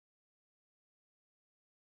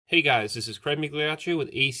Hey guys, this is Craig Migliaccio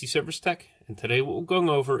with acservicetech, and today what we're going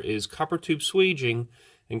over is copper tube swaging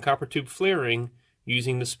and copper tube flaring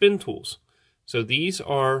using the spin tools. So these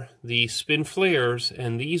are the spin flares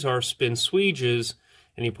and these are spin swages,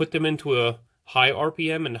 and you put them into a high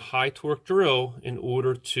RPM and high torque drill in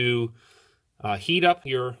order to heat up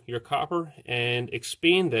your copper and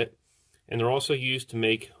expand it, and they're also used to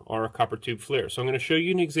make our copper tube flare. So I'm going to show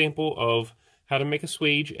you an example of how to make a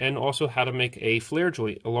swage and also how to make a flare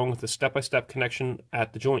joint along with the step-by-step connection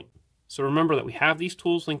at the joint. So remember that we have these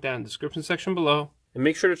tools linked down in the description section below. And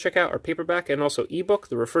make sure to check out our paperback and also ebook,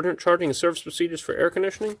 The Refrigerant Charging and Service Procedures for Air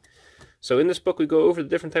Conditioning. So in this book we go over the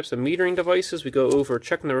different types of metering devices, we go over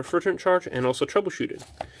checking the refrigerant charge and also troubleshooting.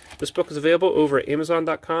 This book is available over at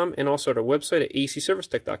Amazon.com and also at our website at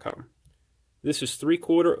acservicetech.com. This is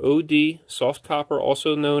 3/4 OD soft copper,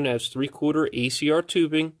 also known as 3/4 ACR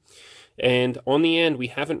tubing. And on the end, we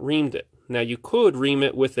haven't reamed it. Now, you could ream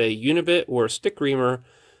it with a unibit or a stick reamer,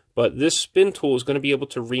 but this spin tool is going to be able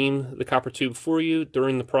to ream the copper tube for you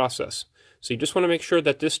during the process. So you just want to make sure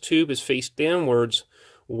that this tube is faced downwards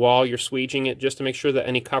while you're swaging it, just to make sure that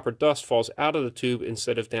any copper dust falls out of the tube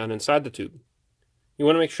instead of down inside the tube. You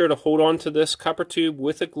want to make sure to hold on to this copper tube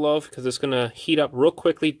with a glove because it's going to heat up real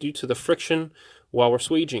quickly due to the friction while we're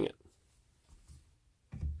swaging it.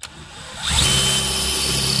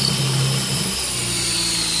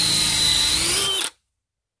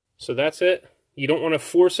 So that's it. You don't want to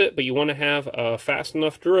force it, but you want to have a fast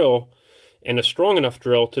enough drill and a strong enough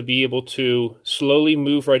drill to be able to slowly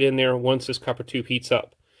move right in there once this copper tube heats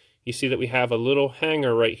up. You see that we have a little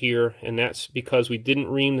hanger right here, and that's because we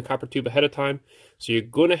didn't ream the copper tube ahead of time. So you're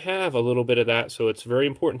going to have a little bit of that, so it's very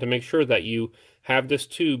important to make sure that you have this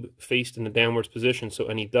tube faced in the downwards position so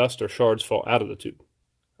any dust or shards fall out of the tube.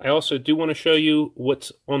 I also do want to show you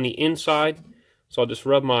what's on the inside, so I'll just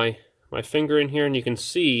rub my finger in here and you can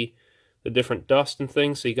see the different dust and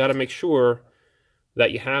things. So you got to make sure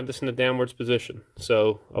that you have this in the downwards position.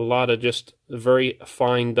 So a lot of just very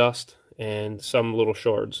fine dust and some little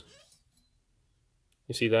shards.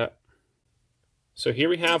 You see that? So here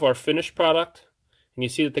we have our finished product, and you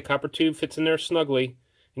see that the copper tube fits in there snugly,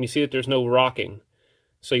 and you see that there's no rocking.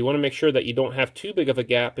 So you want to make sure that you don't have too big of a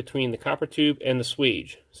gap between the copper tube and the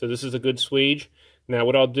swage. So this is a good swage. Now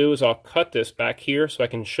what I'll do is I'll cut this back here so I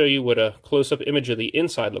can show you what a close-up image of the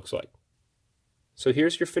inside looks like. So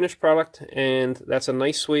here's your finished product, and that's a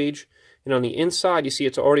nice swage. And on the inside you see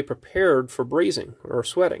it's already prepared for brazing or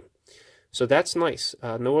sweating. So that's nice.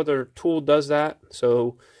 No other tool does that.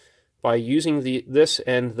 So by using this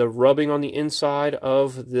and the rubbing on the inside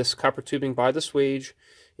of this copper tubing by the swage,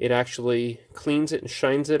 it actually cleans it and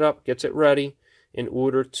shines it up, gets it ready in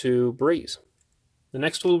order to braze. The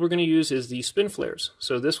next tool we're going to use is the spin flares.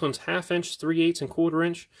 So this one's 1/2 inch, 3/8, and 1/4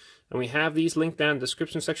 inch, and we have these linked down in the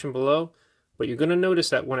description section below. But you're going to notice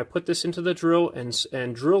that when I put this into the drill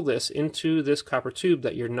and drill this into this copper tube,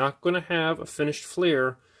 that you're not going to have a finished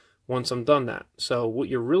flare once I'm done that. So what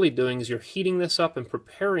you're really doing is you're heating this up and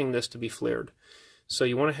preparing this to be flared. So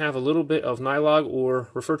you want to have a little bit of nylon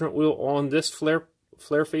or refrigerant oil on this flare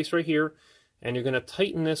face right here, and you're going to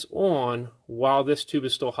tighten this on while this tube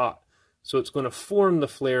is still hot. So it's going to form the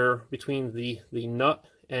flare between the nut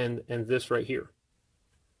and this right here.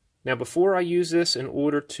 Now before I use this in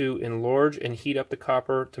order to enlarge and heat up the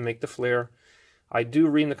copper to make the flare, I do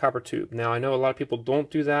ream the copper tube. Now I know a lot of people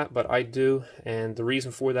don't do that, but I do, and the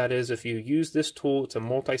reason for that is if you use this tool, it's a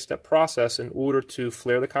multi-step process in order to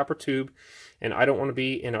flare the copper tube, and I don't want to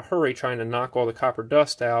be in a hurry trying to knock all the copper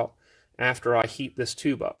dust out after I heat this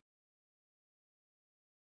tube up.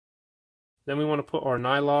 Then we want to put our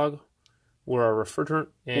nylon or our refrigerant,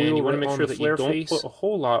 and you want to make sure that you don't put a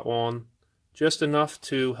whole lot on, just enough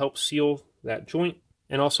to help seal that joint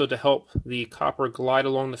and also to help the copper glide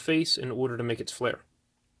along the face in order to make its flare.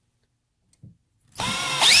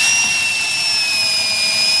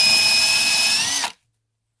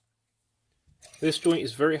 This joint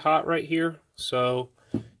is very hot right here, so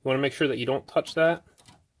you want to make sure that you don't touch that.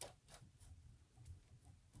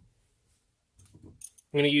 I'm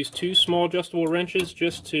going to use 2 small adjustable wrenches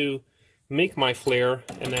just to make my flare,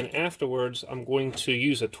 and then afterwards I'm going to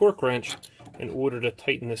use a torque wrench in order to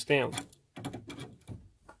tighten this down.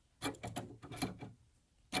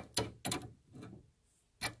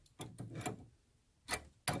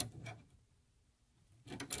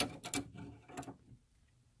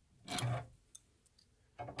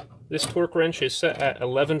 This torque wrench is set at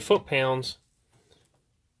 11 foot-pounds,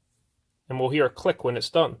 and we'll hear a click when it's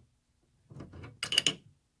done.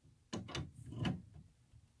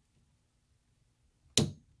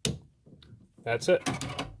 That's it.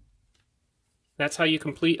 That's how you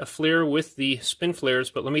complete a flare with the spin flares,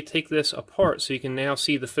 but let me take this apart so you can now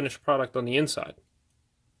see the finished product on the inside.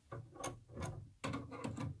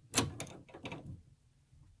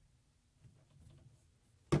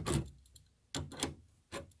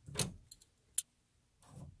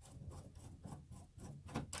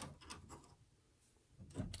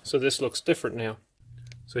 So this looks different now.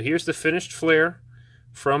 So here's the finished flare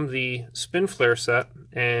from the spin flare set,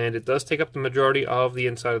 and it does take up the majority of the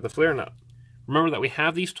inside of the flare nut. Remember that we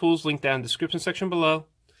have these tools linked down in the description section below,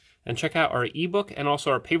 and check out our ebook and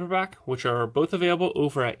also our paperback, which are both available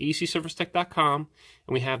over at acservicetech.com,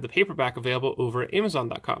 and we have the paperback available over at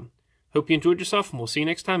amazon.com. Hope you enjoyed yourself, and we'll see you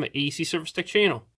next time at AEC Service Tech channel.